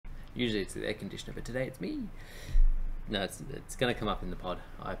Usually it's the air conditioner, but today it's me. No, it's going to come up in the pod.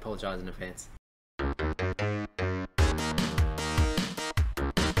 I apologise in advance.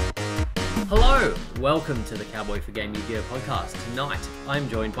 Hello! Welcome to the Cowboy for Game Yu-Gi-Oh podcast. Tonight, I'm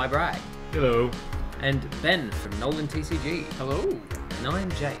joined by Bragg. Hello. And Ben from Nolan TCG. Hello. And I'm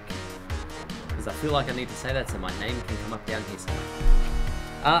Jake. Because I feel like I need to say that so my name can come up down here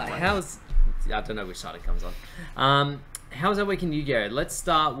somewhere. How's... I don't know which side it comes on. How's our week in Yu-Gi-Oh? Let's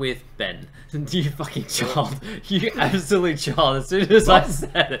start with Ben. You fucking child. You absolute child as soon as I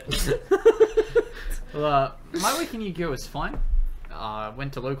said it. Well, my week in Yu-Gi-Oh was fine.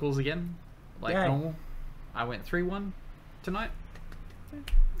 Went to locals again, like normal. I went 3-1 tonight.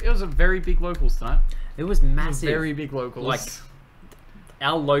 It was a very big locals tonight. It was massive. Very big locals. Like,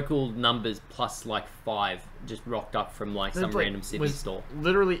 our local numbers plus like 5 just rocked up from like some random Sydney store.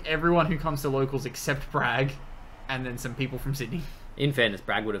 Literally everyone who comes to locals except Bragg, and then some people from Sydney. In fairness,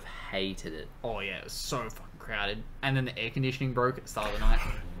 Bragg would have hated it. Oh yeah, it was so fucking crowded. And then the air conditioning broke at the start of the night.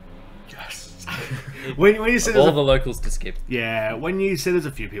 Yes. when you said all the locals to skip. Yeah, when you said there's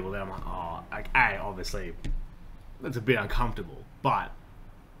a few people there, I'm like, oh, like, obviously, that's a bit uncomfortable, but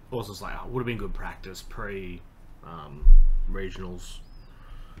also it's like, oh, would have been good practice pre regionals.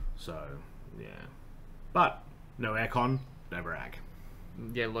 So yeah, but no aircon, no Bragg.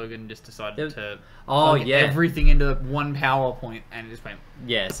 Yeah, Logan just decided to plug everything into one PowerPoint and it just went...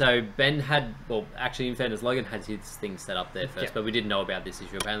 Yeah, so Ben had... Well, actually, in fairness, Logan had his thing set up there first, but we didn't know about this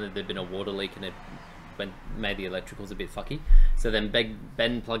issue. Apparently, there'd been a water leak and it made the electricals a bit fucky. So then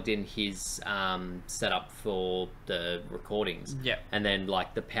Ben plugged in his setup for the recordings. Yeah. And then,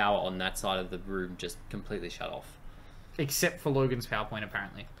 like, the power on that side of the room just completely shut off. Except for Logan's PowerPoint,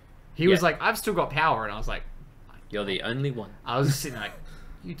 apparently. He was like, I've still got power, and I was like... You're the only one. I was just sitting there like,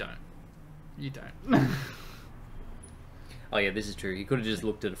 you don't. You don't. Oh yeah, this is true. He could have just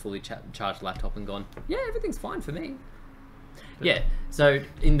looked at a fully charged laptop and gone, yeah, everything's fine for me. But yeah, so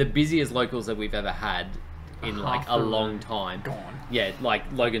in the busiest locals that we've ever had in like a long time. Gone. Yeah, like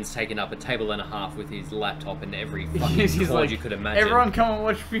Logan's taken up a table and a half with his laptop and every fucking cord like, you could imagine. Everyone come and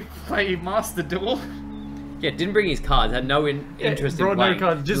watch me play Master Duel. Yeah, didn't bring his cards, had no interest in playing. No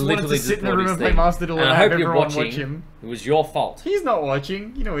card, just wanted to sit in the room and play Master Duel and I hope you're watching. Watch him. It was your fault. He's not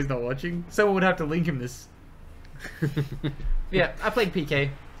watching. You know he's not watching. Someone would have to link him this. Yeah, I played PK.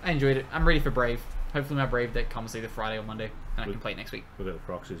 I enjoyed it. I'm ready for Brave. Hopefully my Brave deck comes either Friday or Monday, and I can play it next week. We've got the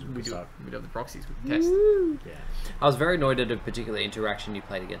proxies. We do have the proxies we can test. Yeah. I was very annoyed at a particular interaction you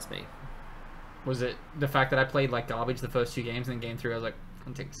played against me. Was it the fact that I played like garbage the first 2 games, and then game 3 I was like, I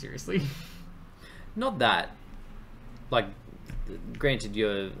don't take it seriously. Not that. Like, granted,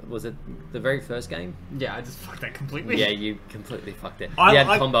 was it the very first game? Yeah, I just fucked that completely. Yeah, you completely fucked it. You had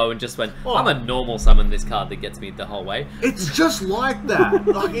combo and just went, I'm a normal summon this card that gets me the whole way. It's just like that.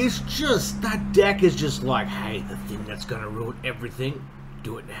 Like, it's just, that deck is just like, hey, the thing that's going to ruin everything,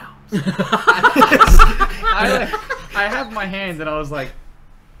 do it now. I have my hands and I was like,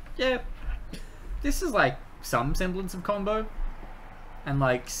 yeah, this is like some semblance of combo. And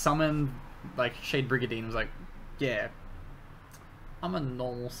like, summon, like, Shade Brigadine was like, yeah, I'm a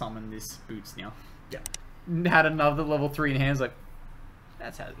normal summon this boots now. Yeah. Had another level 3 in hands, like,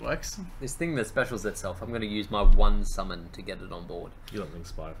 that's how it works. This thing that specials itself, I'm going to use my 1 summon to get it on board. You don't link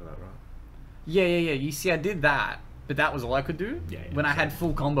spy for that, right? Yeah. You see, I did that, but that was all I could do. Yeah. When I had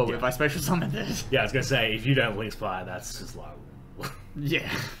full combo if I special summoned it. Yeah, I was going to say, if you don't link spy, that's just like... Yeah.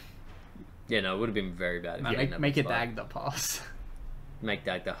 Yeah, no, it would have been very bad if you didn't have Make it Spy. Dagda pass. Make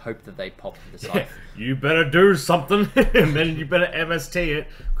that the hope that they pop to the side. You better do something, and then you better MST it,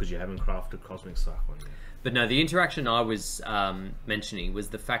 because you haven't crafted Cosmic Cyclone yet. But no, the interaction I was mentioning was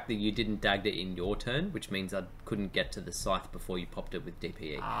the fact that you didn't Dagda in your turn, which means I couldn't get to the scythe before you popped it with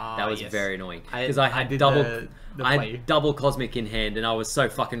DPE. That was very annoying. Because I had double Cosmic in hand, and I was so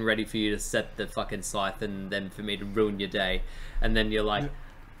fucking ready for you to set the fucking scythe, and then for me to ruin your day. And then you're like,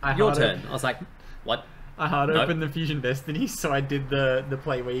 your turn. I was like, what? I hard opened the Fusion Destiny, so I did the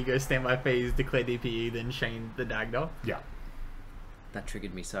play where you go stand by phase, declare DPE, then chain the Dagda. Yeah. That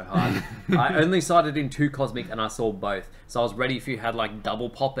triggered me so hard. I only sighted in 2 Cosmic and I saw both. So I was ready if you had like double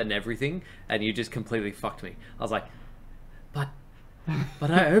pop and everything, and you just completely fucked me. I was like, but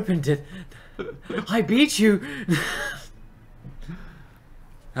I opened it. I beat you.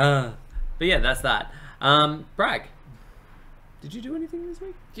 But yeah, that's that. Bragg, did you do anything this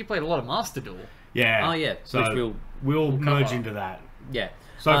week? You played a lot of Master Duel. Yeah. Oh yeah, So which we'll merge into that. Yeah.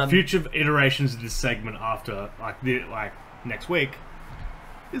 So future iterations of this segment after like next week,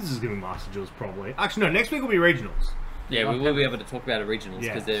 this is going to be Master Duels probably. Actually, no, next week will be regionals. Yeah, we will be able to talk about regionals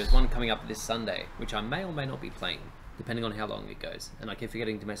because there's one coming up this Sunday, which I may or may not be playing. depending on how long it goes. And I keep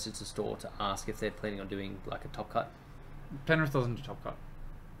forgetting to message the store to ask if they're planning on doing like a top cut. Penrith doesn't do top cut.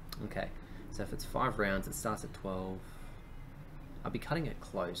 Okay, so if it's 5 rounds, it starts at 12. I'll be cutting it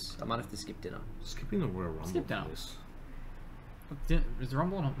close. I might have to skip dinner. Skipping the Royal Rumble. Skip dinner. This. Is the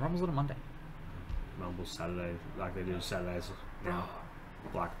Rumble's on a Monday? Rumble Saturday, like they do Saturdays now.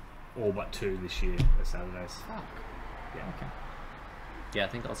 Like all but 2 this year are Saturdays. Fuck. Yeah. Okay. Yeah, I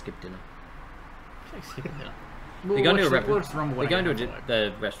think I'll skip dinner. Skip dinner. We're going to Rumble.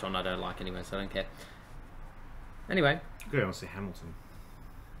 the restaurant I don't like anyway, so I don't care. Anyway. Go and see Hamilton.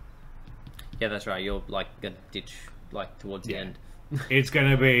 Yeah, that's right. You're like gonna ditch like towards the end. It's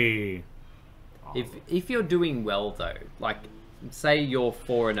gonna be. If you're doing well though, like say you're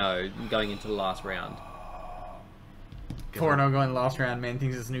 4-0 going into the last round. 4-0 going last round. Man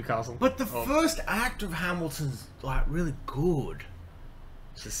thinks it's Newcastle. But the first act of Hamilton's like really good.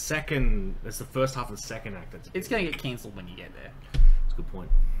 It's the second. It's the first half of the second act. It's gonna get cancelled when you get there. It's a good point.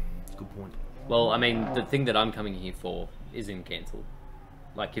 Good point. Well, I mean, the thing that I'm coming here for isn't cancelled.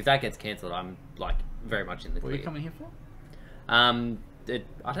 Like, if that gets cancelled, I'm like very much in the clear. What are you coming here for? I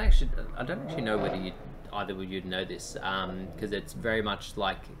don't actually know whether you'd know this, because it's very much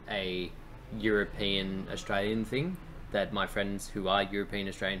like a European Australian thing that my friends who are European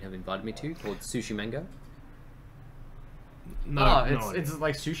Australian have invited me to, called Sushi Mango. No, it's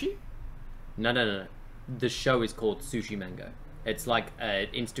like sushi? No. The show is called Sushi Mango. It's like an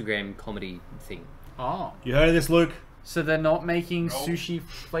Instagram comedy thing. Oh. You heard of this, Luke? So they're not making sushi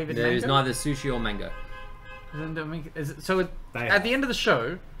flavored mango? There's neither sushi or mango. At the end of the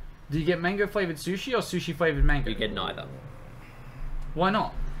show, do you get mango flavored sushi or sushi flavored mango? You get neither. Why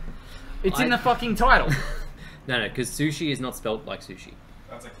not? It's in the fucking title. No, because sushi is not spelt like sushi.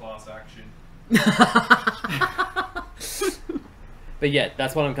 That's a class action. But yeah,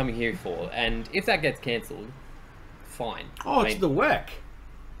 that's what I'm coming here for. And if that gets cancelled, fine. Oh, it's the WEC.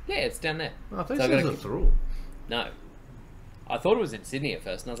 Yeah, it's down there. Oh, I think it was through. No. I thought it was in Sydney at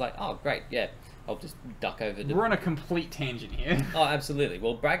first, and I was like, oh, great, yeah. I'll just duck over to... We're on a complete tangent here. Oh, absolutely.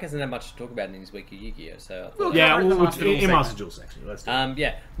 Well, Bragg hasn't had much to talk about in his week of Yu-Gi-Oh! So we'll in Master Duel section. Let's do it.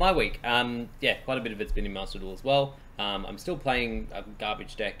 Yeah, my week. Yeah, quite a bit of it's been in Master Duel as well. I'm still playing a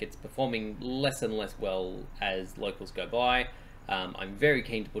garbage deck. It's performing less and less well as locals go by. I'm very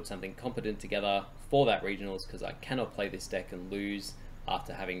keen to put something competent together for that regionals because I cannot play this deck and lose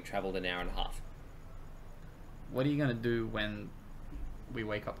after having travelled an hour and a half. What are you going to do when we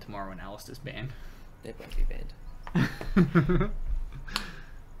wake up tomorrow and Alistair's banned? They're both be banned.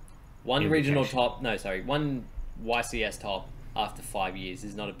 One regional top, one YCS top after 5 years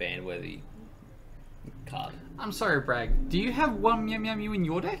is not a ban-worthy card. I'm sorry, Bragg. Do you have one Meow Meow Mew in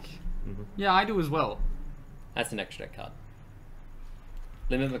your deck? Mm-hmm. Yeah, I do as well. That's an extra deck card.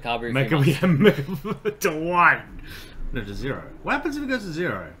 Limit Macabre make it to 1. No, to 0. What happens if it goes to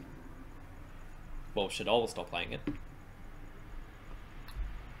 0? Well, Shadol will stop playing it.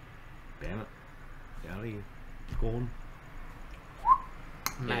 Ban it. Get out of here. Gone.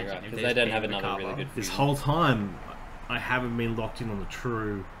 Yeah, right, because they don't have another really good... This whole time, I haven't been locked in on the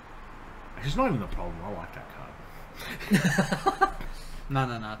true... It's not even a problem. I like that card.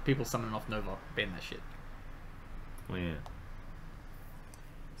 No. People summoning off Nova. Ban that shit. Oh, yeah.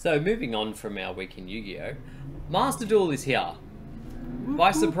 So, moving on from our week in Yu-Gi-Oh! Master Duel is here.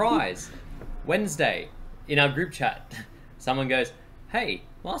 By surprise. Wednesday, in our group chat, someone goes, hey,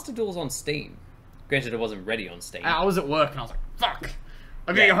 Master Duel's on Steam. Granted, it wasn't ready on Steam. I was at work and I was like, fuck,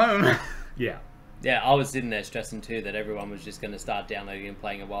 I'm gonna go home. Yeah. Yeah, I was sitting there stressing too that everyone was just going to start downloading and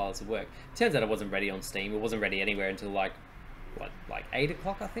playing it while I was at work. Turns out it wasn't ready on Steam. It wasn't ready anywhere until like 8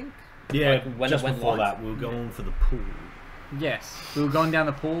 o'clock, I think? Yeah, like when just it went before live. that, we were going for the pool. Yes, we were going down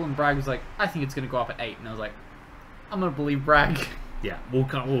the pool and Bragg was like, I think it's going to go up at 8. And I was like, I'm going to believe Bragg. Yeah,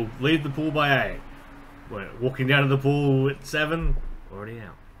 we'll leave the pool by 8. We're walking down to the pool at 7, already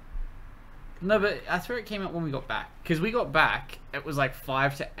out. No, but I swear it came out when we got back. Because we got back, it was like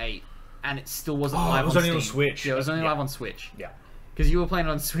 5 to 8, and it still wasn't live on Steam. It was only on Switch. Yeah, it was only live on Switch. Yeah. Because you were playing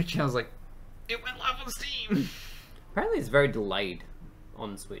it on Switch, and I was like, it went live on Steam! Apparently it's very delayed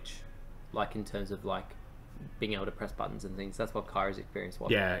on Switch. Like, in terms of, like, being able to press buttons and things. That's what Kyra's experience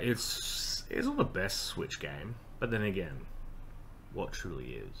was. Yeah, it's not the best Switch game, but then again, what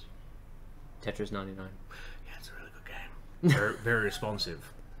truly is? Tetris 99. Yeah, it's a really good game. Very, very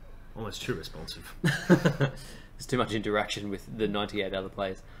responsive. Almost too responsive. There's too much interaction with the 98 other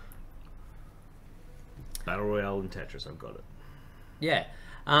players. Battle Royale and Tetris, I've got it. Yeah.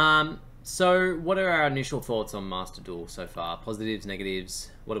 So, what are our initial thoughts on Master Duel so far? Positives,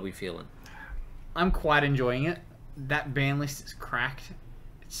 negatives? What are we feeling? I'm quite enjoying it. That ban list is cracked.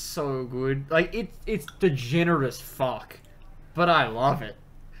 so good. Like, it's degenerate as fuck, but I love it.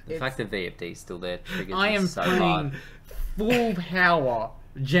 The fact that VFD is still there triggers I am so playing hard. full power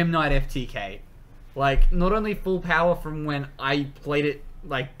Gem Knight FTK. Like, not only full power from when I played it,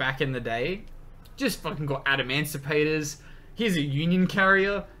 like, back in the day, just fucking got Adamanticators. Here's a Union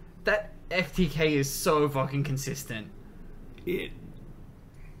Carrier. That FTK is so fucking consistent.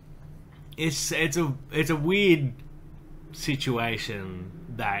 It's a weird situation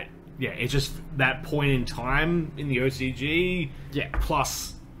that, yeah, it's just that point in time in the OCG, Yeah.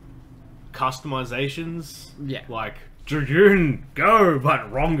 plus customizations, Yeah. like Dragoon go,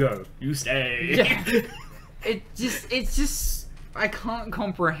 but Rongo you stay. Yeah. It's just I can't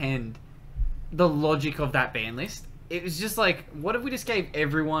comprehend the logic of that ban list. It was just like, what if we just gave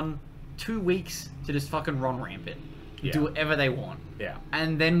everyone 2 weeks to just fucking run rampant, do whatever they want, Yeah.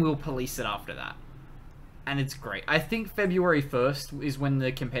 and then we'll police it after that. And it's great. I think February 1st is when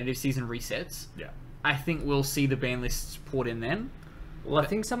the competitive season resets. Yeah. I think we'll see the ban lists poured in then. Well, I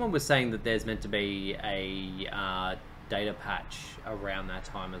think someone was saying that there's meant to be a data patch around that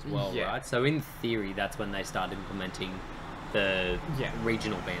time as well, Yeah. right? So in theory, that's when they start implementing the Yeah.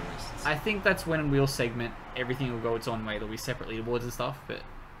 regional ban lists. I think that's when we'll segment everything will go its own way. There'll be separate leaderboards and stuff. But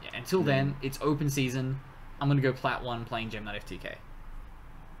yeah, until then, it's open season. I'm going to go Plat 1 playing Gem Knight FTK.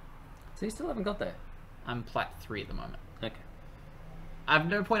 So you still haven't got there? I'm Plat 3 at the moment. Okay. At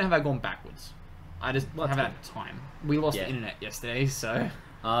no point have I gone backwards. I just Well, haven't that's had time. We lost Yeah. the internet yesterday, so...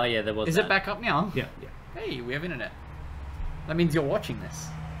 Oh, yeah, there was Is that. it back up now? Yeah. Hey, we have internet. That means you're watching this.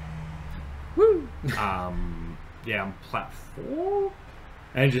 Woo! Yeah, I'm Plat 4,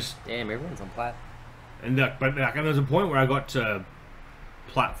 and just Damn, everyone's on plat. and there's a point where I got to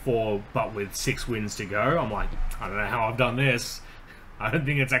Plat 4, but with 6 wins to go. I'm like, I don't know how I've done this. I don't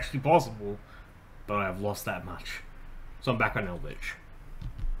think it's actually possible, but I've lost that much. So I'm back on Eldritch.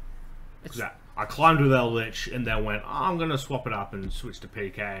 I climbed with Eldritch and then went, I'm going to swap it up and switch to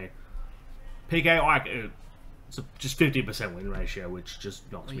PK. PK, it's just 50% win ratio, which just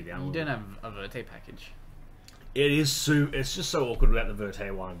knocks me down. You don't have a Verte package. It's just so awkward without the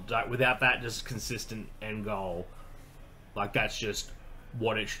Verte one. Like, without that just consistent end goal, like that's just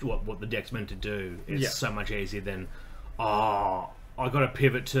what the deck's meant to do. It's so much easier than, I got to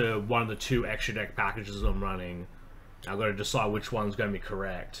pivot to one of the 2 extra deck packages I'm running. I've got to decide which one's going to be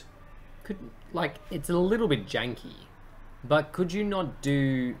correct. It's a little bit janky, but could you not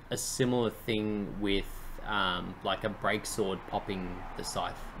do a similar thing with like a break sword popping the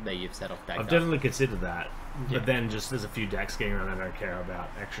scythe that you've set off Dagger? I've definitely considered that, but then just there's a few decks getting around I don't care about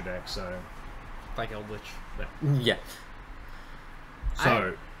extra decks, so Like Eldritch. Yeah.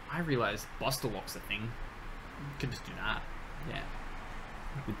 So I realised Buster Lock's a thing. You could just do that. Yeah.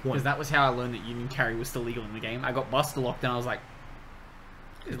 good Because point. that was how I learned that Union Carry was still legal in the game. I got Buster Locked and I was like,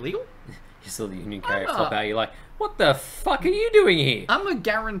 is it legal? You saw the Union Carrier flop out, you're like, what the fuck are you doing here? I'm a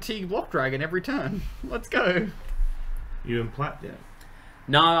guaranteed block dragon every turn. Let's go. You and Plat, yeah.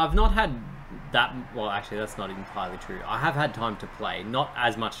 No, I've not had that. Well, actually, that's not entirely true. I have had time to play, not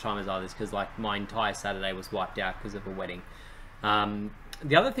as much time as others, because like my entire Saturday was wiped out because of a wedding.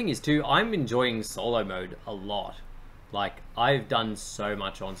 The other thing is too, I'm enjoying solo mode a lot. Like I've done so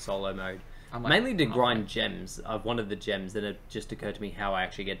much on solo mode, mainly to grind gems. I've wanted the gems, and it just occurred to me how I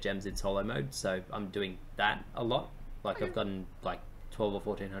actually get gems in solo mode. So I'm doing that a lot. Like I've gotten like 12 or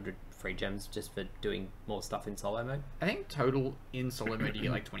 1400 free gems just for doing more stuff in solo mode. I think total in solo mode you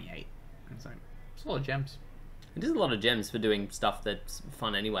get like 28. It's like, it's a lot of gems. It is a lot of gems for doing stuff that's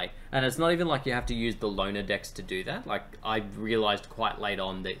fun anyway. And it's not even like you have to use the loner decks to do that. Like, I realised quite late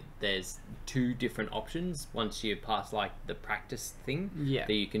on that there's 2 different options once you pass, like, the practice thing. Yeah.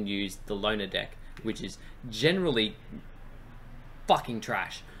 That you can use the loner deck, which is generally fucking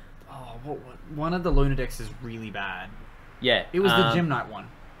trash. Oh, one of the loner decks is really bad. Yeah. It was the Gem Knight one.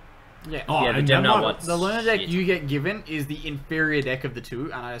 Yeah. Oh, yeah, the and Gem that Knight one- one's The loner deck shit. you get given is the inferior deck of the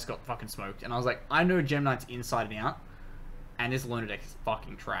 2, and I just got fucking smoked. And I was like, I know Gem Knight's inside and out, and this loner deck is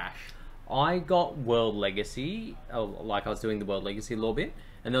fucking trash. I got World Legacy, like I was doing the World Legacy lore bit,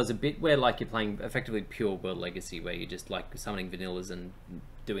 and there was a bit where like you're playing effectively pure World Legacy, where you're just like summoning vanillas and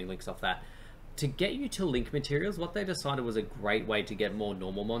doing links off that. To get you to link materials, what they decided was a great way to get more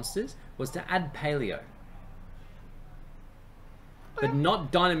normal monsters was to add Paleo. But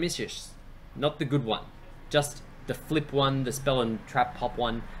not Dynamicious, not the good one. Just the flip one, the spell and trap pop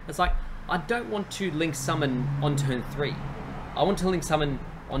one. It's like, I don't want to link summon on turn 3. I want to link summon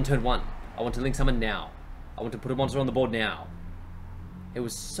on turn 1. I want to link summon now. I want to put a monster on the board now. It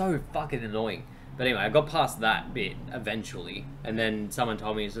was so fucking annoying. But anyway, I got past that bit eventually. And then someone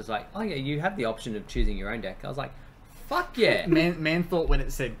told me, it's just like, oh yeah, you have the option of choosing your own deck. I was like, Fuck yeah. Man thought when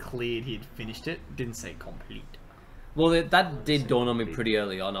it said cleared, he'd finished it. Didn't say complete. Well, that did dawn on me pretty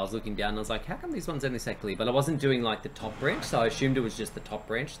early on. I was looking down and I was like, how come these ones only say clear? But I wasn't doing like the top branch, so I assumed it was just the top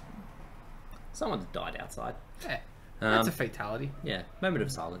branch. Someone's died outside. Yeah. That's a fatality. Yeah. Moment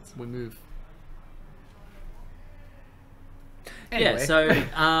of silence. We move. Anyway.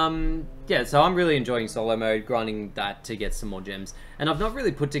 So I'm really enjoying solo mode, grinding that to get some more gems. And I've not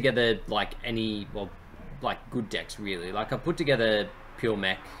really put together like any, good decks really. Like I've put together pure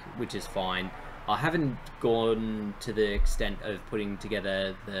mech, which is fine. I haven't gone to the extent of putting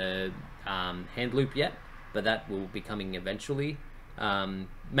together the hand loop yet, but that will be coming eventually. Mainly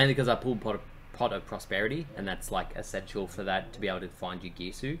because I pulled Pot of Prosperity, and that's like essential for that to be able to find your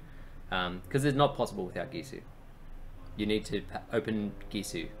Gisu. Because it's not possible without Gisu. You need to open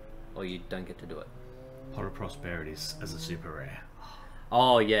Gisu, or you don't get to do it. Pot of Prosperity as a super rare.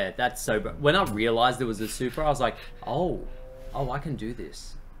 Oh yeah, that's so... When I realised there was a super, I was like, oh, I can do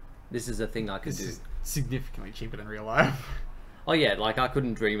this. This is a thing I could do. Is significantly cheaper than real life. Oh yeah, like I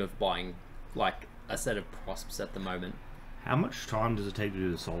couldn't dream of buying like a set of prosps at the moment. How much time does it take to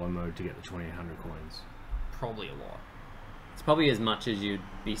do the solo mode to get the 2800 coins? Probably a lot. It's probably as much as you'd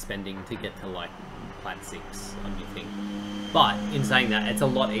be spending to get to like Plat 6 on your thing. But in saying that, it's a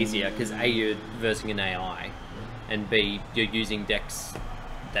lot easier because A, you're versing an AI, and B, you're using decks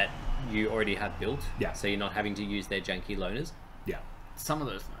that you already have built. Yeah. So you're not having to use their janky loaners. Yeah. Some of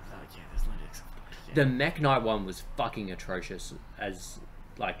those, there's no decks. Yeah. The Mech Knight one was fucking atrocious.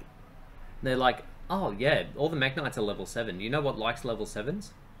 They're like, oh yeah, all the Mech Knights are level 7. You know what likes level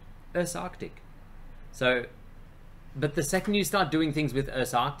 7s? Earth's Arctic. So, but the second you start doing things with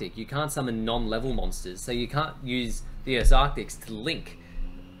Earth's Arctic, you can't summon non-level monsters, so you can't use the Earth's Arctics to link.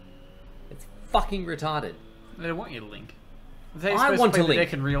 It's fucking retarded. They don't want you to link. I want to link.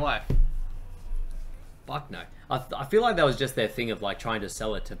 Deck in real life. Fuck no. I feel like that was just their thing of like trying to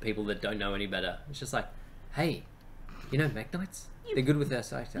sell it to people that don't know any better. It's just like, hey, you know Mech Knights? They're good with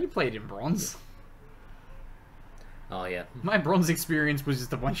Earth's Arctic. You played in Bronze. Oh yeah. My Bronze experience was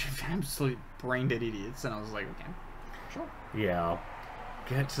just a bunch of absolute brain dead idiots, and I was like, okay, sure. Yeah,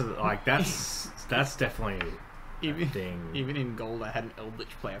 get to like that's definitely even thing. Even in Gold, I had an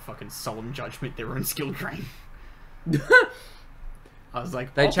Eldritch player fucking solemn judgment their own skill drain. I was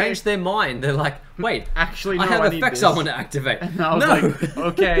like, they changed their mind. They're like, wait, actually, no, I have effects I want to activate. And I was like,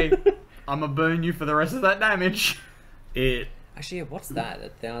 okay, I'm gonna burn you for the rest of that damage. Actually, yeah, what's that?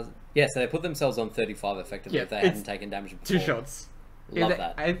 1,000. Yeah, so they put themselves on 35 effectively if they hadn't taken damage before. 2 shots. Love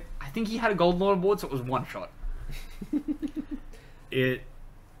that. I think he had a Gold Lord board, so it was 1 shot.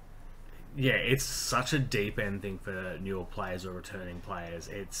 It's such a deep end thing for newer players or returning players.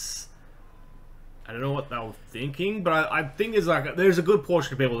 I don't know what they were thinking, but I think there's a good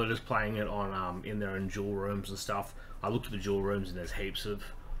portion of people that are just playing it on in their own dual rooms and stuff. I looked at the dual rooms and there's heaps of...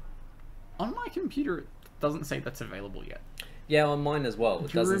 On my computer, it doesn't say that's available yet. Yeah, on mine as well.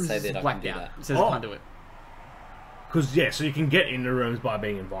 It doesn't say that I can do that. It says I can't do it. Because, so you can get into rooms by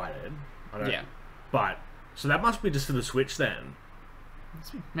being invited. Yeah. But, so that must be just for the Switch then.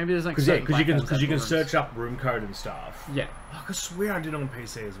 Maybe there's like... Because you can search up room code and stuff. Yeah. I could swear I did on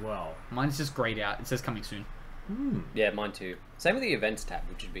PC as well. Mine's just grayed out. It says coming soon. Yeah, mine too. Same with the events tab,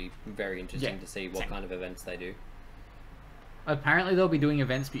 which would be very interesting to see what kind of events they do. Apparently they'll be doing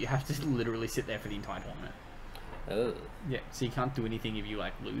events, but you have to literally sit there for the entire tournament. Oh. Yeah, so you can't do anything if you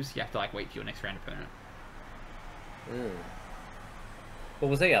like lose. You have to like wait for your next round opponent. Well,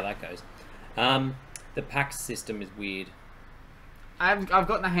 we'll see how that goes. The pack system is weird. I've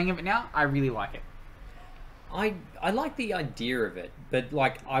gotten the hang of it now. I really like it. I like the idea of it, but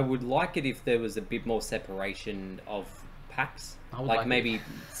like I would like it if there was a bit more separation of packs. Like maybe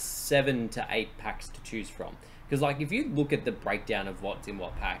 7 to 8 packs to choose from. Because like if you look at the breakdown of what's in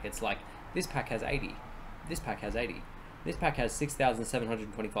what pack, it's like this pack has 80. This pack has 80. This pack has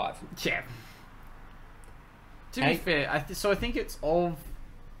 6,725. Yeah. To be fair, I think it's of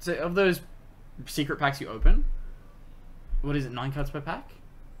those secret packs you open. What is it? 9 cards per pack?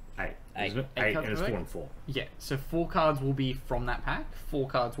 8. 8 and cards it's per 4 pack? and 4. Yeah. So 4 cards will be from that pack. 4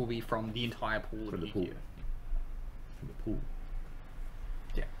 cards will be from the entire pool of Yu-Gi-Oh. From the pool.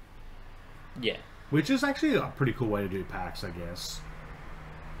 Yeah. Yeah. Which is actually a pretty cool way to do packs, I guess.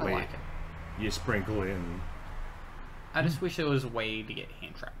 I like it. You sprinkle in... I just wish there was a way to get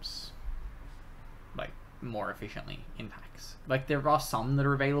hand traps, like, more efficiently in packs. Like, there are some that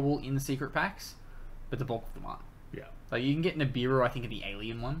are available in the secret packs, but the bulk of them aren't. Yeah. Like, you can get Nibiru, I think, in the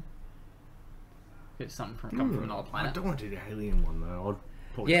alien one. Get something come from another planet. I don't want to do the alien one, though.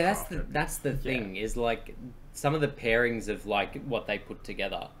 Yeah, that's the thing, is, like, some of the pairings of, like, what they put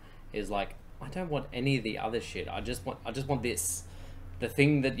together is, like, I don't want any of the other shit. I just want this. The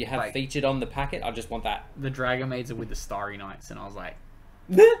thing that you have featured on the packet, I just want that. The Dragon Maids are with the Starry Knights, and I was like,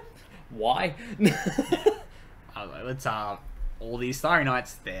 why? I was like, let's all these Starry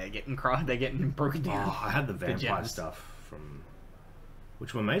Knights, they're getting broken down. Oh, I had the vampire stuff from...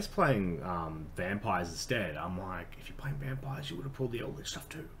 Which my mate's playing vampires instead. I'm like, if you're playing vampires, you would have pulled the Eldritch stuff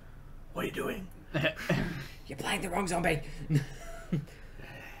too. What are you doing? You're playing the wrong zombie.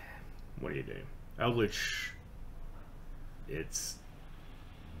 What do you do? Eldritch... It's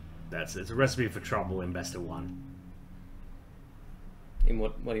a recipe for trouble in best of one. In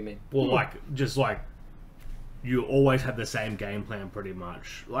what do you mean? Well, just you always have the same game plan pretty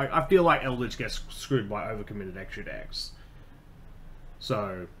much. Like, I feel like Eldritch gets screwed by overcommitted extra decks.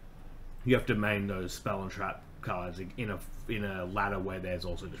 So you have to main those spell and trap cards in a ladder where there's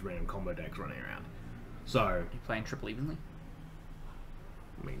also just random combo decks running around. So you're playing triple evenly?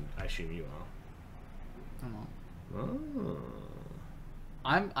 I mean, I assume you are. I'm not. Oh.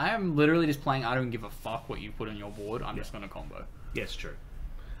 I am literally just playing. I don't give a fuck what you put on your board. I'm just gonna combo. Yes, true.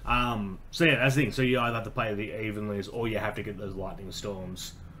 So yeah, that's the thing. So you either have to play the evenlies, or you have to get those lightning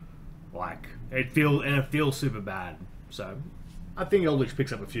storms. Like it feels super bad. So I think Eldritch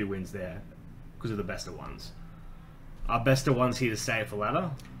picks up a few wins there because of the best of ones. Are best of ones here to stay for ladder?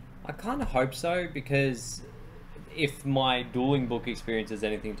 I kind of hope so, because if my dueling book experience is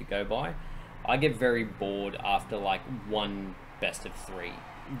anything to go by, I get very bored after like one best of 3.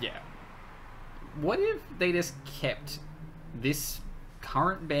 Yeah. What if they just kept this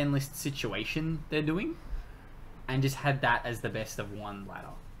current ban list situation they're doing and just had that as the best of 1 ladder?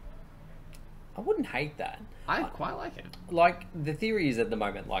 I wouldn't hate that. I quite like it. Like, the theory is at the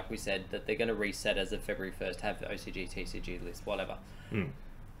moment, like we said, that they're going to reset as of February 1st, have the OCG, TCG list, whatever.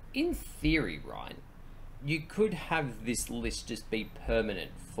 In theory, Ryan, you could have this list just be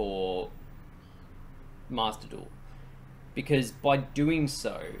permanent for Master Duel. Because by doing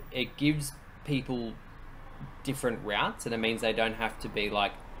so, it gives people different routes, and it means they don't have to be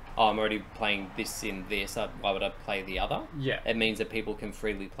like, oh, I'm already playing this in this, why would I play the other? Yeah. It means that people can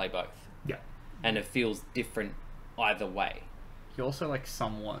freely play both. Yeah. And it feels different either way. You also like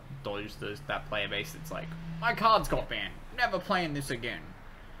somewhat dodge that player base that's like, my cards got banned, never playing this again.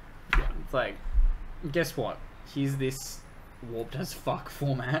 Yeah. It's like, guess what? Here's this warped as fuck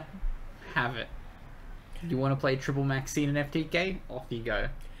format. Have it. You want to play triple max scene and FTK? Off you go.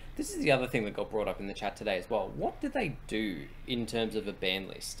 This is the other thing that got brought up in the chat today as well. What do they do in terms of a ban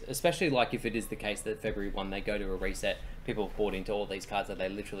list? Especially like if it is the case that February 1 they go to a reset, people have bought into all these cards that they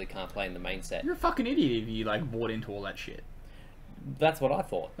literally can't play in the main set. You're a fucking idiot if you like bought into all that shit. That's what I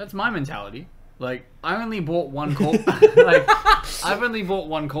thought. That's my mentality. Like, I only bought one call. Like, I've only bought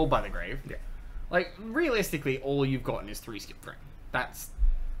one Call by the Grave. Yeah. Like, realistically, all you've gotten is 3 Skip Frame. That's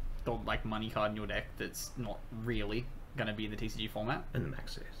the like money card in your deck that's not really going to be in the TCG format. And the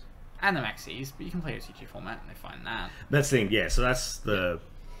Maxis. And the Maxis, but you can play OCG format and they find that. That's the thing, yeah. So that's the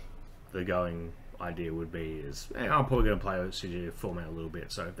going idea would be is, hey, I'm probably going to play OCG format a little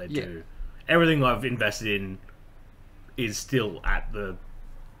bit. So if they do, everything I've invested in is still at the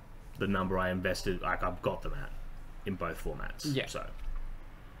number I invested, like I've got them at in both formats. Yeah. So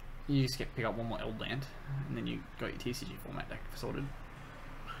you just pick up one more Eld land, and then you got your TCG format deck sorted.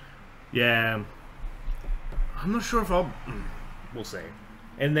 Yeah, I'm not sure if I'll. We'll see.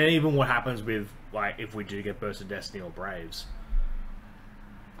 And then even what happens with like if we do get Burst of Destiny or Braves,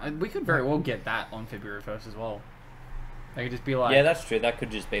 we could very well get that on February 1st as well. They could just be like, yeah, that's true. That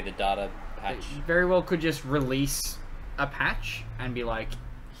could just be the data patch. Very well could just release a patch and be like,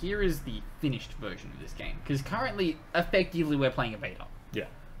 here is the finished version of this game. Because currently, effectively, we're playing a beta. yeah.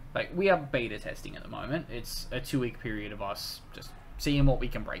 Like, we are beta testing at the moment. It's a 2-week period of us just seeing what we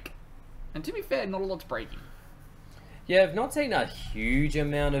can break. And to be fair, not a lot's breaking. Yeah, I've not seen a huge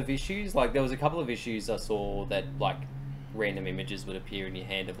amount of issues. Like, there was a couple of issues I saw that, like, random images would appear in your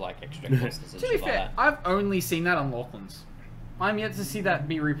hand of, like, extra monsters and To be shit like fair, that. I've only seen that on Lachlan's. I'm yet to see that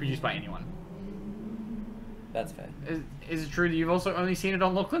be reproduced by anyone. That's fair. Is it true that you've also only seen it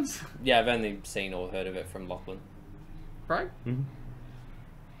on Lachlan's? Yeah, I've only seen or heard of it from Lachlan. Right? Mm-hmm.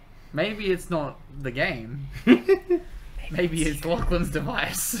 Maybe it's not the game. Maybe it's Lachlan's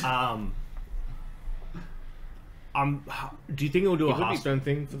device. Do you think it'll do a Hearthstone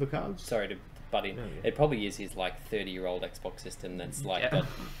thing for the cards? Sorry to butt in. No, yeah. It probably is his, like, 30-year-old Xbox system that's, like, got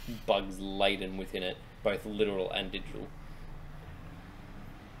bugs laden within it, both literal and digital.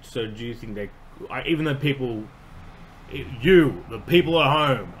 So do you think even though people, the people at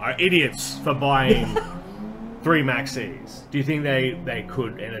home, are idiots for buying 3 Maxis, do you think they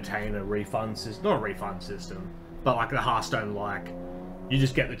could entertain a refund system? Not a refund system, but like a Hearthstone, like, You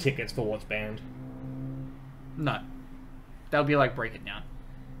just get the tickets for what's banned. No. They'll be like, break it down.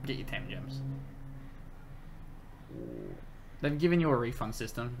 Get your 10 gems. They've given you a refund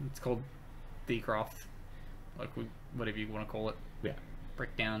system. It's called Decraft. Like, whatever you want to call it. Yeah.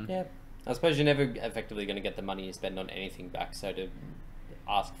 Breakdown. Yeah. I suppose you're never effectively going to get the money you spend on anything back, so to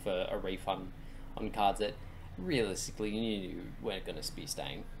ask for a refund on cards that realistically you weren't going to be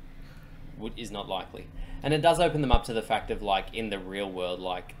staying is not likely. And it does open them up to the fact of, like, in the real world,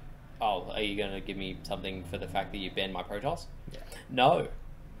 like, oh, are you going to give me something for the fact that you banned my Protoss? Yeah. No.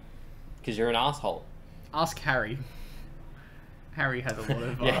 Because you're an asshole. Ask Harry. Harry has a lot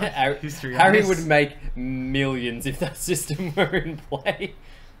of history. Harry would make millions if that system were in play.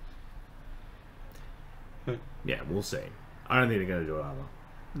 Yeah, we'll see. I don't think they're going to do it either.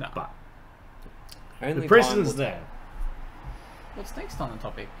 No. But Only the precedent's there. What's next on the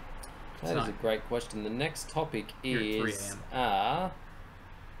topic? That is a great question. The next topic is the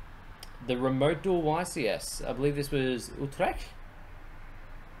remote duel YCS. I believe this was Utrecht.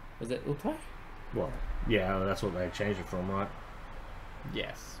 Was it Utrecht? Well, yeah, that's what they changed it from, right?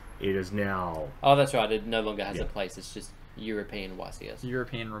 Yes. It is now... Oh, that's right. It no longer has a place. It's just European YCS.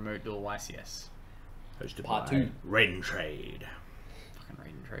 European remote duel YCS. Hosted Part by 2. Raid and Trade. Fucking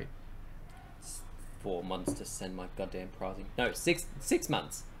Raid and Trade. 4 months to send my goddamn prizing. No, 6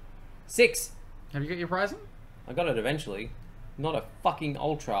 months. 6! Have you got your prizing? I got it eventually. Not a fucking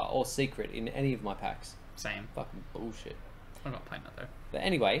ultra or secret in any of my packs. Same. Fucking bullshit. I'm not playing that though. But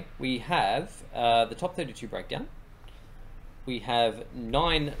anyway, we have the top 32 breakdown. We have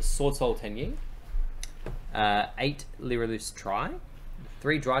 9 Sword Soul Tenyi, 8 Lyralus Tri,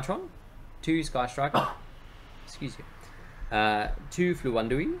 3 Drytron, 2 Sky Striker, excuse you, 2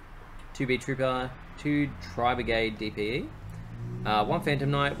 Fluundui, 2 Beat Trooper, 2 Tri Brigade DPE, 1 Phantom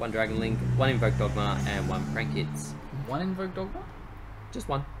Knight, 1 Dragon Link, 1 Invoke Dogma, and 1 Prank Hits. 1 Invoke Dogma? Just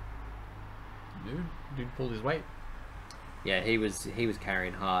 1. Dude pulled his weight. Yeah, he was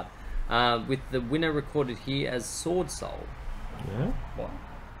carrying hard. With the winner recorded here as Sword Soul. Yeah? What?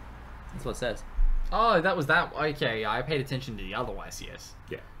 That's what it says. Oh, that was that. Okay, yeah, I paid attention to the other YCS.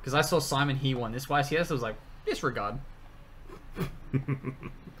 Yeah. Because I saw Simon, he won this YCS. I was like, disregard.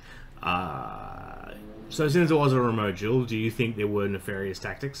 So since it was a remote duel, do you think there were nefarious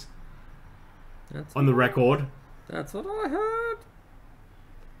tactics? That's on the record? That's what I heard.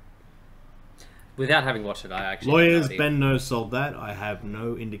 Without having watched it, I actually... Lawyers, Ben knows solved that. I have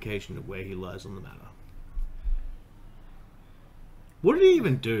no indication of where he lies on the matter. What did he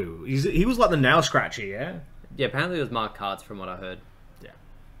even do? He was like the nail scratcher, yeah? Yeah, apparently it was marked cards from what I heard. Yeah.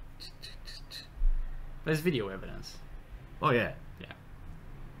 There's video evidence. Oh, yeah. Yeah.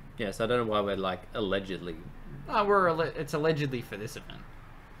 Yeah, so I don't know why we're, like, allegedly... It's allegedly for this event.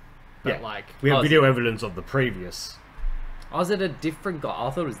 But, yeah. like... We have video evidence of the previous. Oh, is it a different guy? I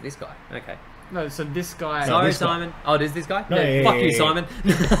thought it was this guy. Okay. No, so this guy... Sorry, this Simon. guy. Oh, it is this guy? No, yeah, fuck yeah, you, yeah. Simon.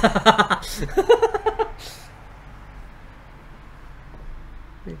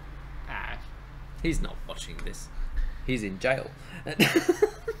 He's not watching this. He's in jail.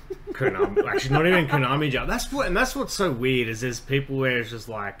 Konami, actually, not even Konami jail. That's what's so weird is there's people where it's just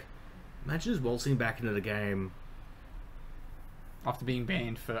like, imagine just waltzing back into the game after being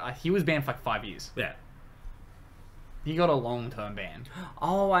banned for... he was banned for like 5 years. Yeah. He got a long-term ban.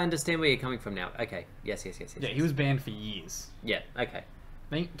 Oh, I understand where you're coming from now. Okay. Yes. Yeah, he was banned for years. Yeah, okay.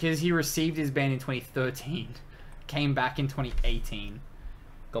 Because he received his ban in 2013, came back in 2018.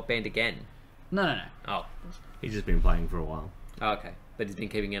 Got banned again. No. Oh. He's just been playing for a while. Oh, okay. But he's been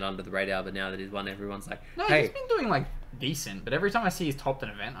keeping it under the radar, but now that he's won, everyone's like, No, hey. he's been doing, like, decent, but every time I see he's topped an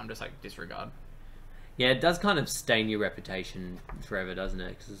event, I'm just like, disregard. Yeah, it does kind of stain your reputation forever, doesn't it?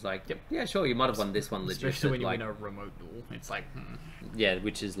 Because it's like, yeah, sure, you might have won this one legit. Especially when you like, win a remote duel. It's like, yeah,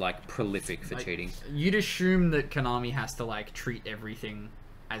 which is, like, prolific for cheating. You'd assume that Konami has to, like, treat everything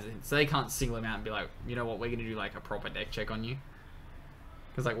as... So they can't single him out and be like, you know what, we're going to do, like, a proper deck check on you.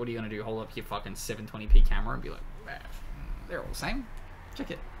 Because, like, what are you going to do? Hold up your fucking 720p camera and be like, they're all the same. Check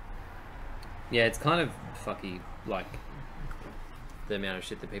it. Yeah, it's kind of fucky, like, the amount of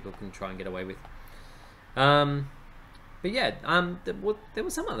shit that people can try and get away with. But yeah, there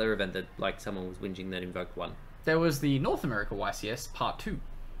was some other event that, like, someone was whinging that Invoked won. There was the North America YCS Part 2.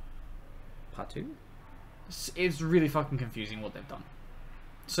 Part 2? It's really fucking confusing what they've done.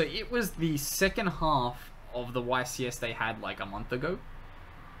 So it was the second half of the YCS they had, like, a month ago.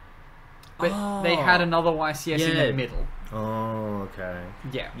 But they had another YCS in the middle. Oh, okay.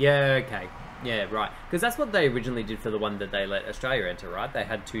 Yeah. Yeah, okay. Yeah, right. Because that's what they originally did for the one that they let Australia enter, right? They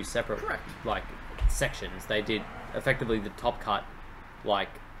had 2 separate, like, sections. They did, effectively, the top cut, like,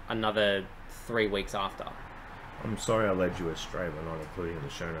 another 3 weeks after. I'm sorry I led you astray by not including in the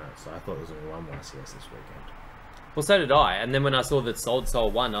show notes. I thought there was only one YCS this weekend. Well, so did I. And then when I saw that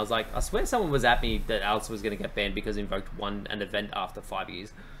Soul won, I was like, I swear someone was at me that Alice was going to get banned because Invoked won an event after 5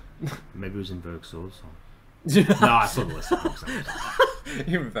 years. Maybe it was Invoked Sword Soul. No, I saw the list.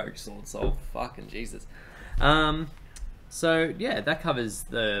 Invoked Sword Soul. Fucking Jesus. So, yeah, that covers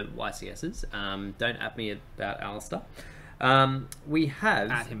the YCSs. Don't at me about Alistair. We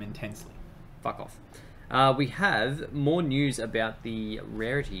have... At him intensely. Fuck off. We have more news about the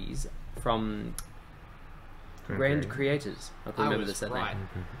rarities from Grand Creators. I can remember the right.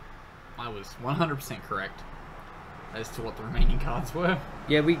 I was 100% correct as to what the remaining cards were.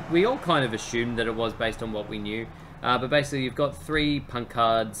 Yeah, we all kind of assumed that it was based on what we knew. But basically, you've got 3 punk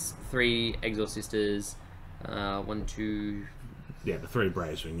cards, 3 Exorcisters, 1, 2... Yeah, the 3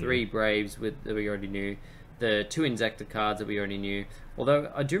 Braves we knew. 3 Braves that we already knew. The 2 Inzektor cards that we already knew.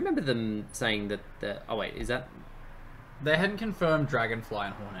 Although, I do remember them saying that oh wait, is that... They hadn't confirmed Dragonfly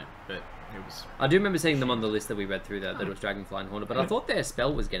and Hornet, but it was... I do remember seeing them on the list that we read through that it was Dragonfly and Hornet, but I thought their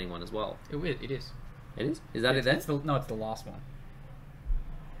spell was getting one as well. It is. It is? Is that it there? No, it's the last one.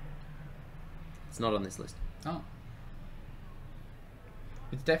 It's not on this list. Oh.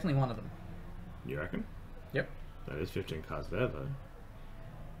 It's definitely one of them. You reckon? Yep. That is 15 cards there, though.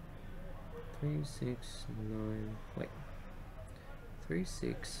 3, 6, 9... Wait. 3,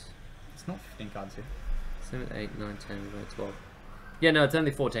 6... It's not 15 cards here. 7, 8, 9, 10, 11, 12... Yeah, no, it's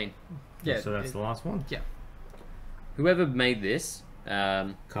only 14. Yeah, so that's the last one? Yeah. Whoever made this...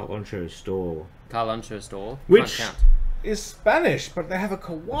 Carlancho Store. Carlancho Store. Which can't count. Is Spanish, but they have a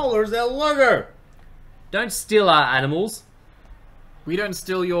koala as their logo! Don't steal our animals. We don't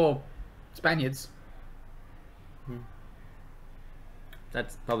steal your Spaniards.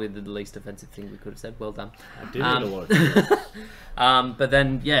 That's probably the least offensive thing we could have said. Well done. I did read a lot. But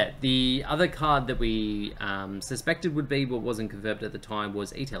then, yeah, the other card that we suspected would be, but wasn't confirmed at the time,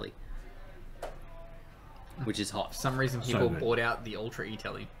 was E-Telly. Which is hot. For some reason, people bought out the Ultra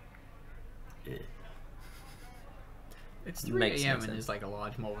E-Telly. Yeah. It's 3 AM and there's like a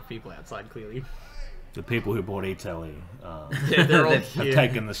large mob of people outside, clearly. The people who bought E-Telly yeah, they're all have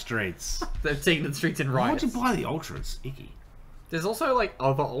taken the streets. They've taken the streets in riots. Why would you buy the Ultra? It's icky. There's also like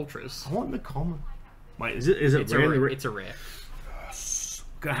other Ultras. I want the common. Wait, is it it's rare? It's a rare.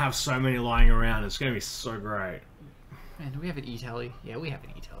 Gonna have so many lying around. It's gonna be so great. Man, do we have an E-Telly? Yeah, we have an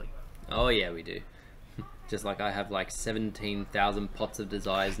E-Telly. Oh yeah, we do. Just like I have like 17,000 pots of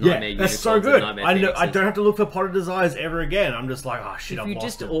desires. Yeah, that's so good. I know. I don't have to look for pot of desires ever again. I'm just like, oh shit, if I've you lost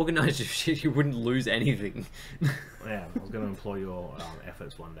just it. organise your shit, you wouldn't lose anything. Yeah, I was gonna employ your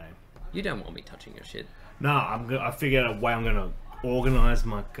efforts one day. You don't want me touching your shit. No, I figured out a way I'm gonna organise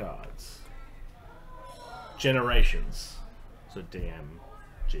my cards. Generations. So DM,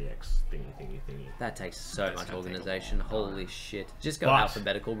 GX, thingy. That takes so much organisation. Holy shit! Just go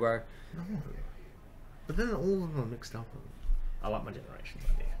alphabetical, bro. No. But then all of them are mixed up. I like my generations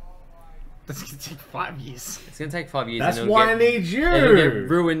idea. That's gonna take 5 years. It's gonna take 5 years. That's why I need you. It'll get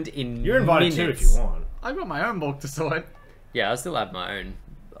ruined in You're invited minutes. too if you want. I've got my own book to sort. Yeah, I still have my own.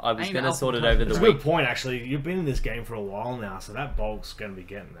 I was gonna sort it over the week. That's a good point, actually. You've been in this game for a while now, so that bulk's gonna be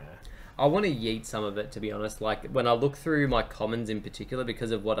getting there. I want to yeet some of it, to be honest. Like when I look through my commons in particular,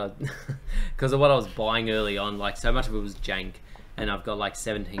 because of what I was buying early on, like so much of it was jank, and I've got like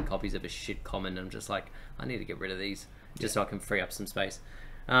 17 copies of a shit common, and I'm just like, I need to get rid of these just so I can free up some space.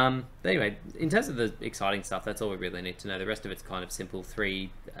 But anyway, in terms of the exciting stuff, that's all we really need to know. The rest of it's kind of simple.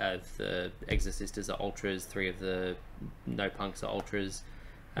 3 of the Exorcisters are ultras. 3 of the no punks are ultras.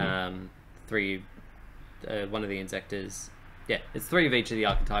 3, one of the Inzektors. Yeah, it's 3 of each of the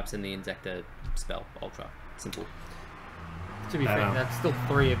archetypes and the Inzektor spell ultra. Simple. To be fair, that's still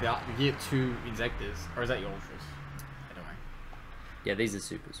 3 of the year 2 Inzektors, or is that your ultras? I don't worry. Yeah, these are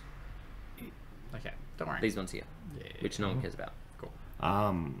supers. Okay, don't worry. These ones here, which no one cares about. Cool.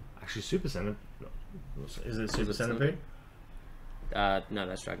 Actually, Super Centipede. Is it Super Centipede? No,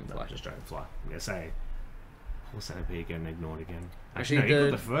 that's Dragonfly. No, just Dragonfly. I'm gonna say, whole Centipede getting ignored again. Actually, no,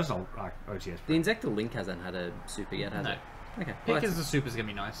 you got the first OTS. The Inzektor Link hasn't had a super yet, has it? Okay. Well, because the super's gonna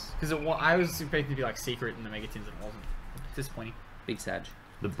be nice. Because I was expecting to be like secret in the Megatins and it wasn't. Disappointing. Big Sag.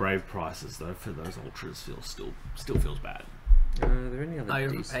 The Brave prices though for those ultras still feels bad. Are there any other? I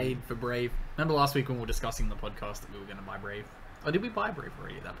overpaid for Brave. Remember last week when we were discussing the podcast that we were going to buy Brave? Or did we buy Brave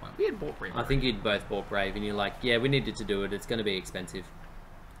already at that point? We had bought Brave already. I think you'd both bought Brave, and you're like, yeah, we needed to do it. It's going to be expensive.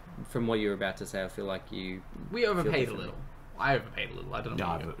 From what you were about to say, I feel like we overpaid a little. I overpaid a little. I don't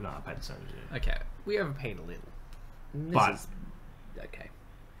know. No, I paid the same. Okay, we overpaid a little. But okay,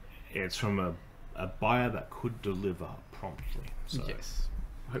 it's from a buyer that could deliver promptly. So. Yes.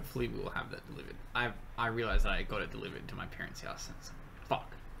 hopefully we will have that delivered. I realized that I got it delivered to my parents' house. And it's like,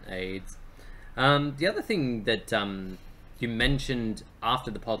 fuck. AIDS. The other thing that you mentioned after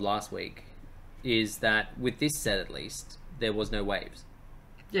the pod last week is that with this set, at least, there was no waves.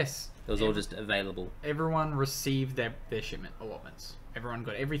 Yes. It was all just available. Everyone received their shipment allotments. Everyone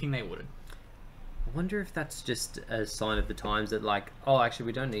got everything they ordered. I wonder if that's just a sign of the times that, like, oh, actually,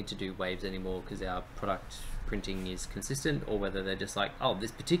 we don't need to do waves anymore because our product printing is consistent, or whether they're just like, oh,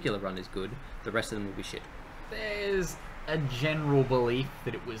 this particular run is good, the rest of them will be shit. There's a general belief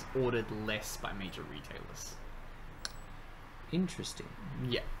that it was ordered less by major retailers. Interesting.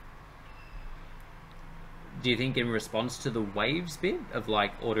 Yeah. Do you think in response to the waves bit of,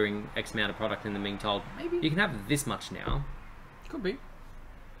 like, ordering X amount of product and then being told, maybe you can have this much now? Could be.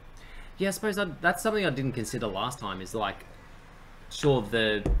 Yeah, I suppose that's something I didn't consider last time, is like, sure,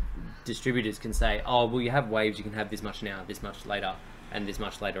 the distributors can say, oh, well, you have waves, you can have this much now, this much later, and this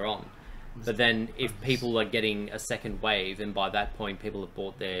much later on. But then if people are getting a second wave, and by that point people have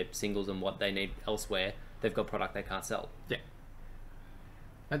bought their singles and what they need elsewhere, they've got product they can't sell. Yeah.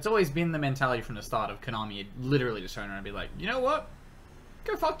 That's always been the mentality from the start of Konami. You'd literally just turn around and be like, you know what?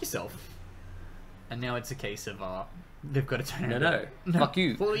 Go fuck yourself. And now it's a case of, they've got to turn around. No, fuck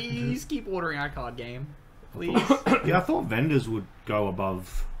you. Please keep ordering our card game. Please. Yeah, I thought vendors would go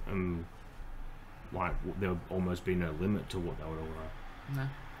above, like, there would almost be no limit to what they would order. No.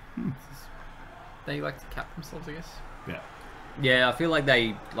 They like to cap themselves, I guess. Yeah. Yeah, I feel like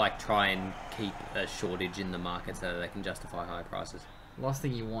they, like, try and keep a shortage in the market so that they can justify high prices. Last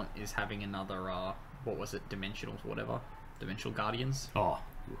thing you want is having another, what was it, Dimensionals, whatever. Dimensional Guardians. Oh.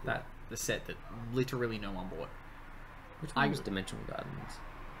 The set that literally no one bought. Which one was Dimensional Guardians?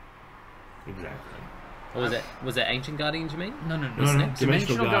 Exactly. Or was it Ancient Guardians, you mean? No. No.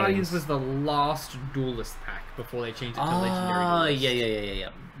 Dimensional Guardians was the last Duelist pack before they changed it to Legendary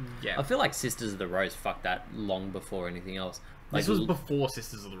Duelist. Yeah. I feel like Sisters of the Rose fucked that long before anything else. Like, this was before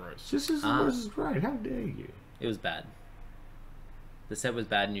Sisters of the Rose. Sisters of the Rose is great. How dare you? It was bad. The set was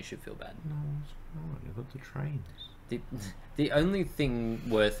bad and you should feel bad. No, it's fine. I got the trains. The only thing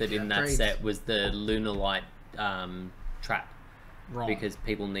worth it in that trades. set was the Lunar Light trap. Wrong. Because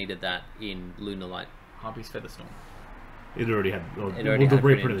people needed that in Lunar Light. Harpy's Featherstorm. It already had. It already had the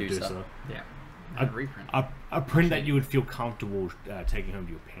reprint of Producer. Yeah. A print that you would feel comfortable taking home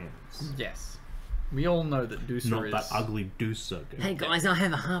to your parents. Yes. We all know that Deucer Not is... that ugly Deucer. Hey guys, I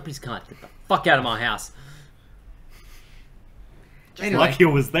have a Harpy's card. Get the fuck out of my house. Anyway. Like he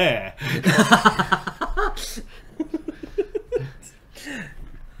was there.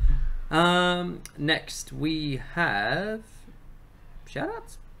 Next we have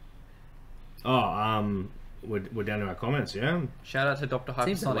shoutouts. Oh, we're down to our comments, yeah. Shout out to Dr.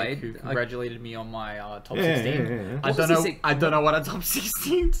 Seems Hypersonic like who congratulated me on my top Yeah, 16. yeah. I don't know what a top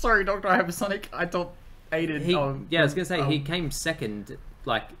 16. Sorry, Dr. Hypersonic. I top 8. I was gonna say he came second.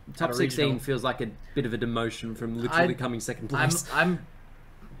 Like top 16 feels like a bit of a demotion from literally coming second place. I'm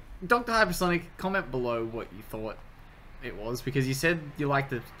Dr. Hypersonic. Comment below what you thought it was, because you said you liked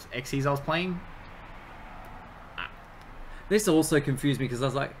the XEs I was playing. This also confused me because I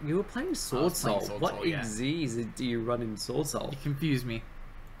was like, you were playing Sword Soul. What Soul, yeah. XZs do you run in Sword Soul? You confused me.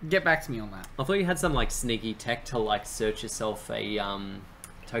 Get back to me on that. I thought you had some like sneaky tech to like search yourself a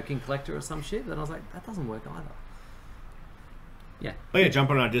token collector or some shit. Then I was like, that doesn't work either. Yeah. Oh yeah,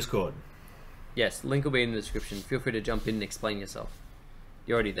 jump on our Discord. Yes, link will be in the description. Feel free to jump in and explain yourself.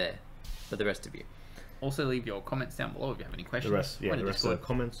 You're already there, for the rest of you. Also, leave your comments down below if you have any questions. The rest of the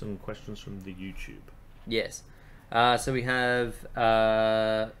comments and questions from the YouTube. Yes. So we have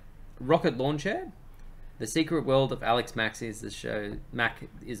Rocket Launcher, The Secret World of Alex Mack is the show. Mac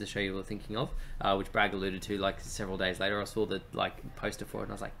is the show you were thinking of, which Bragg alluded to like several days later. I saw the like poster for it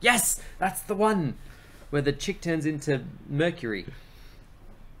and I was like, yes, that's the one where the chick turns into Mercury.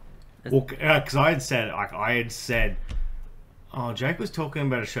 Well, because I had said, oh, Jake was talking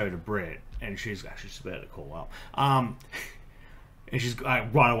about a show to Britt, and she's actually just about to call up. And she's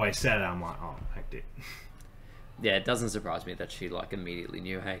right away said it. I'm like, oh, heck it. Yeah, it doesn't surprise me that she like immediately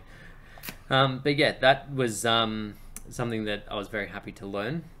knew. Hey, but yeah, that was something that I was very happy to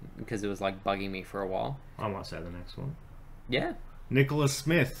learn because it was like bugging me for a while. I might say the next one. Yeah, Nicholas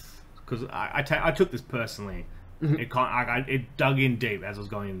Smith, because I took this personally. It dug in deep as I was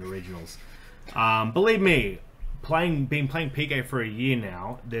going into regionals. Believe me, been playing PK for a year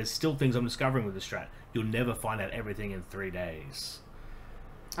now, there's still things I'm discovering with the strat. You'll never find out everything in 3 days.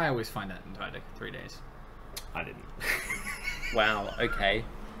 I always find that in 3 days. I didn't. Wow. Okay.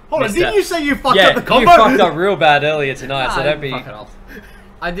 Hold on, didn't you say you fucked up the combo? You fucked up real bad earlier tonight, so don't be. Fuck it off.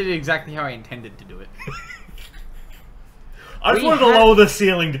 I did it exactly how I intended to do it. I just wanted to lower the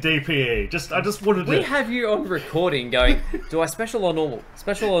ceiling to DPE. I just wanted to... We have you on recording going, do I special or normal?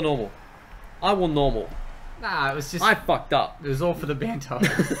 Special or normal? I will normal. Nah, it was just... I fucked up. It was all for the banter.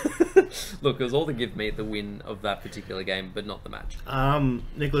 Look, it was all to give me the win of that particular game, but not the match.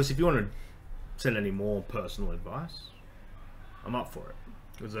 Nicholas, if you want to send any more personal advice, I'm up for it.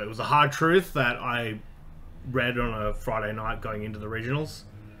 It was a hard truth that I read on a Friday night going into the regionals,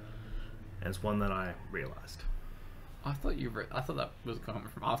 and it's one that I realised. I thought that was coming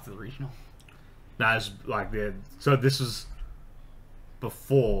from after the regional. No, it's like so this was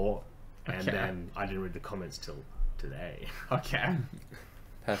before, and then I didn't read the comments till today. Okay.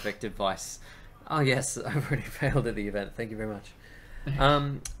 Perfect advice. Oh yes, I've already failed at the event. Thank you very much.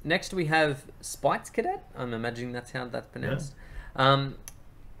 Next we have Spikes Cadet. I'm imagining that's how that's pronounced. Yeah.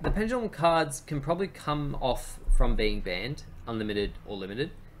 The pendulum cards can probably come off from being banned, unlimited or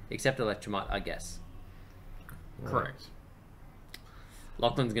limited, except Electromite, I guess. Correct.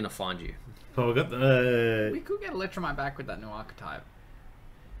 Lachlan's gonna find you. Oh, we could get Electromite back with that new archetype.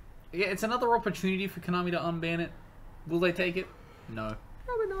 Yeah, it's another opportunity for Konami to unban it. Will they take it? No.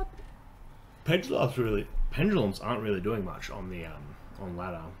 Probably not. Pendulums aren't really doing much on the on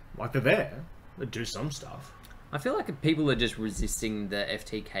ladder. Like they're there. They do some stuff. I feel like people are just resisting the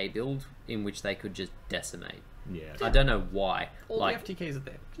FTK build in which they could just decimate. Yeah. I don't know why. All the FTKs are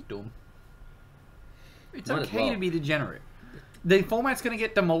there. Just do them. It's Might okay to be degenerate. The format's going to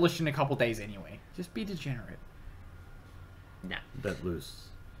get demolished in a couple days anyway. Just be degenerate. Nah. Let loose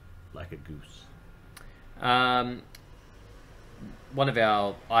like a goose. One of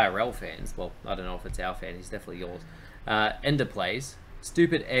our IRL fans, well, I don't know if it's our fan, he's definitely yours. Ender plays.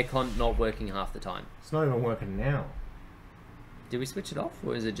 Stupid aircon not working half the time. It's not even working now. Did we switch it off,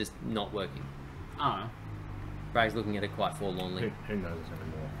 or is it just not working? I don't know. Brag's looking at it quite forlornly. Who knows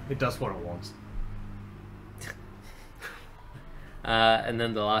anymore? It does what it wants. And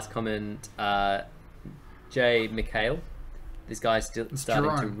then the last comment, Jay McHale. This guy's still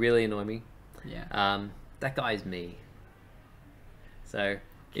starting to really annoy me. Yeah. That guy's me. So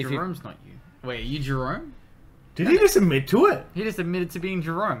Jerome's not you. Wait, are you Jerome? Did he just admit to it? He just admitted to being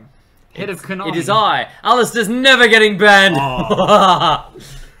Jerome. Head of Konami. It is I. Alistair's never getting banned. Oh.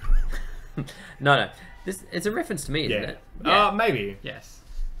 No. It's a reference to me, isn't it? Yeah. Maybe. Yes.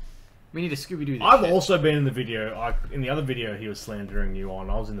 We need to Scooby-Doo this I've shit. also been in the video. In the other video he was slandering you on.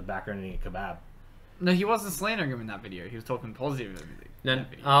 I was in the background eating a kebab. No, he wasn't slandering him in that video. He was talking positive of everything. No,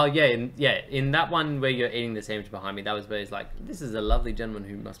 oh yeah, in that one where you're eating the sandwich behind me, that was where he's like, "This is a lovely gentleman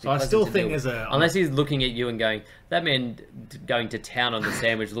who must be." So I still think as a unless he's looking at you and going, "That man going to town on the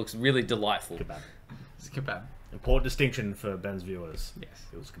sandwich looks really delightful." Kebab. It's a kebab. Important distinction for Ben's viewers. Yes,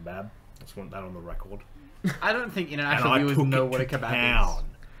 it was kebab. I just want that on the record. I don't think international viewers know what a kebab is.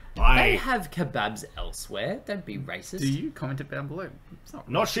 They have kebabs elsewhere. Don't be racist. Do you? Comment it down below. It's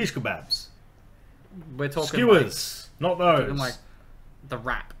not shish kebabs. We're talking skewers, not those. Talking like the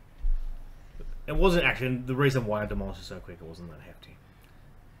wrap. It wasn't actually the reason why I demolished it so quick. It wasn't that hefty.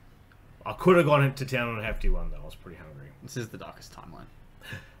 I could have gone into town on a hefty one though. I was pretty hungry. This is the darkest timeline.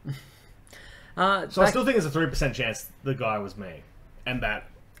 So I still think there's a 3% chance the guy was me, and that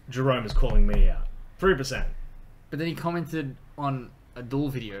Jerome is calling me out. 3%. But then he commented on a Duel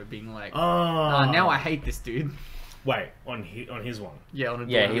video, being like, "Oh, now I hate this dude." Wait, on his one? Yeah, on a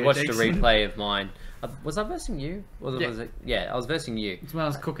Duel he video, watched a replay of mine. Was I versing you? Was it? Yeah, I was versing you. It's when I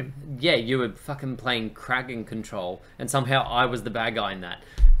was cooking. Yeah, you were fucking playing Kraken Control, and somehow I was the bad guy in that.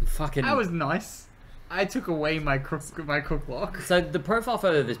 Fucking. That was nice. I took away my cook lock. So the profile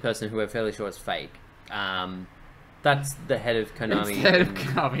photo of this person, who we're fairly sure is fake, that's the head of Konami. It's the head of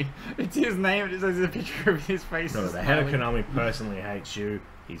Konami. It's his name. It says a picture of his face. No, the head of Konami personally hates you.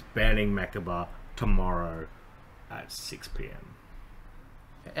 He's banning Mechaba tomorrow at 6 p.m.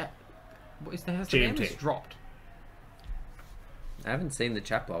 What is the ban list dropped? I haven't seen the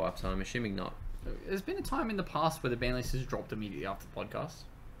chat blow up, so I'm assuming not. There's been a time in the past where the ban list has dropped immediately after the podcast.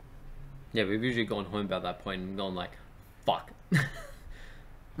 Yeah, we've usually gone home by that point and gone like, fuck. It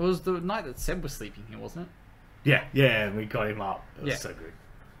was the night that Seb was sleeping here, wasn't it? Yeah, we got him up. It was so good.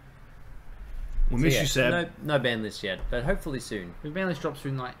 We miss you, Seb. No ban list yet, but hopefully soon. If the ban list drops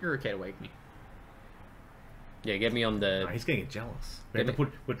through the night, you're okay to wake me. Yeah, get me on the... No, he's getting jealous. We have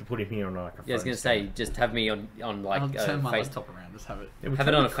to put him here on like a phone. Yeah, I was going to say, just have me on like... I'll turn my laptop around, just have it. Yeah, have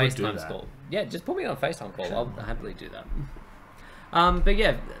it on a FaceTime call. Yeah, just put me on a FaceTime call. I'll happily do that. But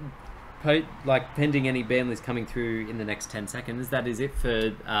yeah, pending any ban list coming through in the next 10 seconds, that is it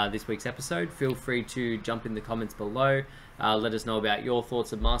for this week's episode. Feel free to jump in the comments below. Let us know about your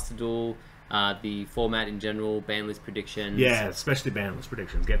thoughts of Master Duel, the format in general, ban list predictions. Yeah, especially ban list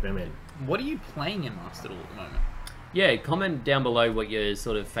predictions. Get them in. What are you playing in Master Duel at the moment? yeah, comment down below what your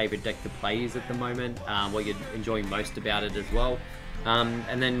sort of favorite deck to play is at the moment, what you're enjoying most about it as well.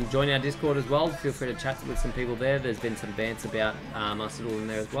 And then join our Discord as well. Feel free to chat with some people there. There's been some bants about us all in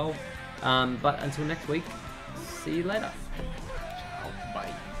there as well. But until next week, see you later.